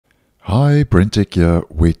Hi, BrenTech here,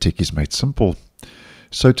 where tech is made simple.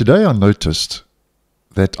 So today I noticed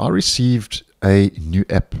that I received a new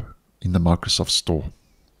app in the Microsoft Store.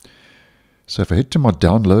 So if I head to my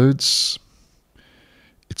downloads,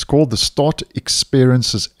 it's called the Start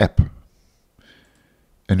Experiences app.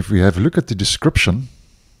 And if we have a look at the description,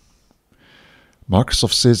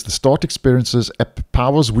 Microsoft says the Start Experiences app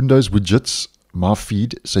powers Windows Widgets My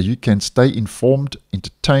Feed so you can stay informed,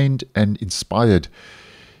 entertained, and inspired.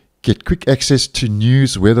 Get quick access to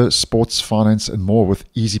news, weather, sports, finance, and more with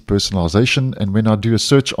easy personalization. And when I do a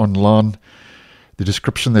search online, the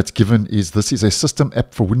description that's given is this is a system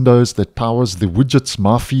app for Windows that powers the Widgets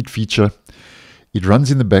My Feed feature. It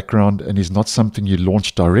runs in the background and is not something you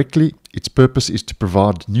launch directly. Its purpose is to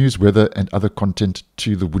provide news, weather, and other content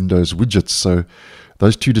to the Windows widgets. So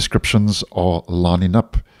those two descriptions are lining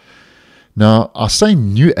up. Now, I say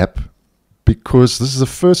new app because this is the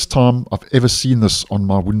first time I've ever seen this on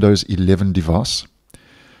my Windows 11 device.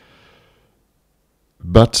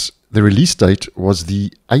 But the release date was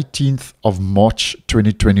the 18th of March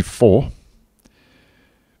 2024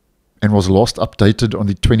 and was last updated on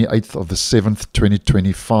the 28th of the 7th,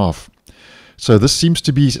 2025. So this seems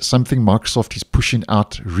to be something Microsoft is pushing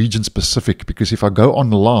out region specific, because if I go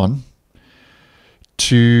online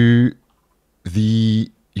to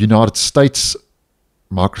the United States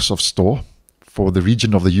Microsoft Store for the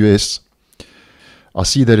region of the US, I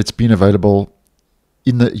see that it's been available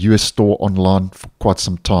in the US store online for quite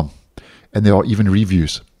some time, and there are even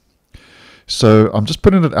reviews. So I'm just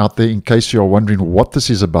putting it out there in case you are wondering what this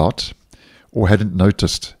is about or hadn't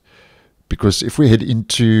noticed, because if we head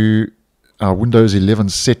into our Windows 11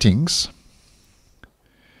 settings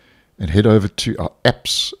and head over to our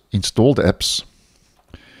apps, installed apps,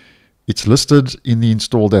 it's listed in the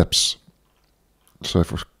installed apps. So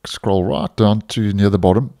if we scroll right down to near the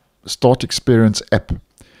bottom, Start Experience app,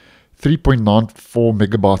 3.94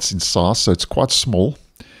 megabytes in size, so it's quite small.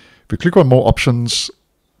 If we click on more options,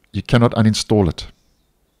 you cannot uninstall it.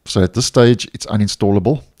 So at this stage, it's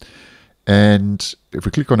uninstallable. And if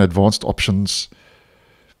we click on advanced options,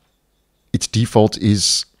 its default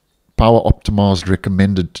is power optimized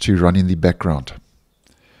recommended to run in the background.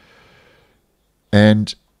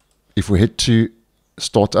 And if we head to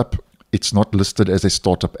startup, it's not listed as a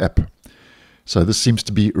startup app. So this seems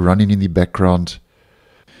to be running in the background.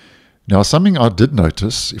 Now, something I did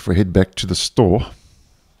notice, if we head back to the store,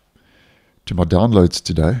 to my downloads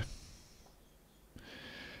today,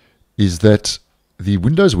 is that the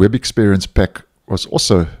Windows Web Experience pack was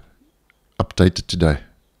also updated today,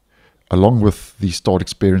 along with the Start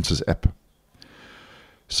Experiences app.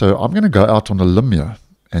 So I'm going to go out on a limb here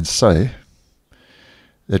and say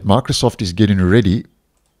that Microsoft is getting ready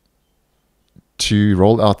to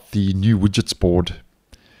roll out the new widgets board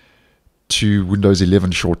to Windows 11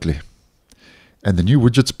 shortly. And the new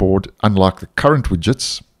widgets board, unlike the current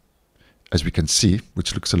widgets, as we can see,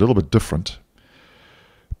 which looks a little bit different,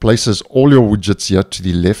 places all your widgets here to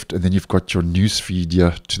the left, and then you've got your news feed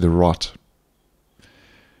here to the right.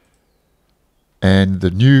 And the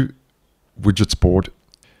new widgets board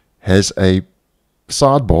has a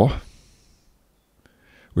sidebar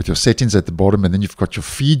with your settings at the bottom, and then you've got your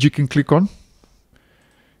feed you can click on,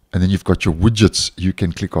 and then you've got your widgets you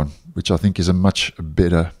can click on, which I think is a much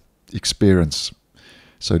better experience,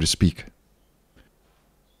 so to speak.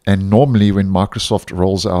 And normally when Microsoft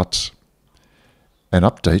rolls out an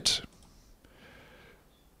update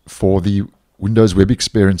for the Windows Web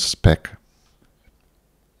Experience pack,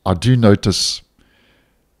 I do notice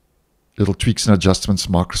little tweaks and adjustments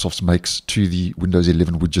Microsoft makes to the Windows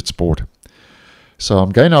 11 widgets board. So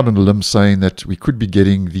I'm going out on a limb saying that we could be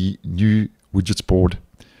getting the new widgets board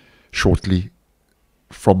shortly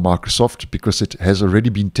from Microsoft, because it has already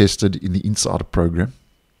been tested in the Insider program.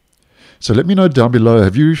 So let me know down below,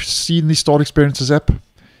 have you seen the Start Experiences app?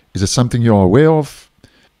 Is it something you're aware of?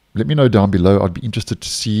 Let me know down below. I'd be interested to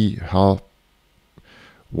see how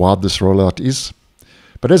wide this rollout is.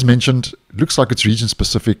 But as mentioned, it looks like it's region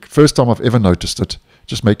specific. First time I've ever noticed it.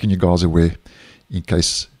 Just making you guys aware in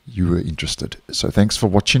case you were interested. So thanks for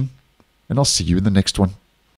watching, and I'll see you in the next one.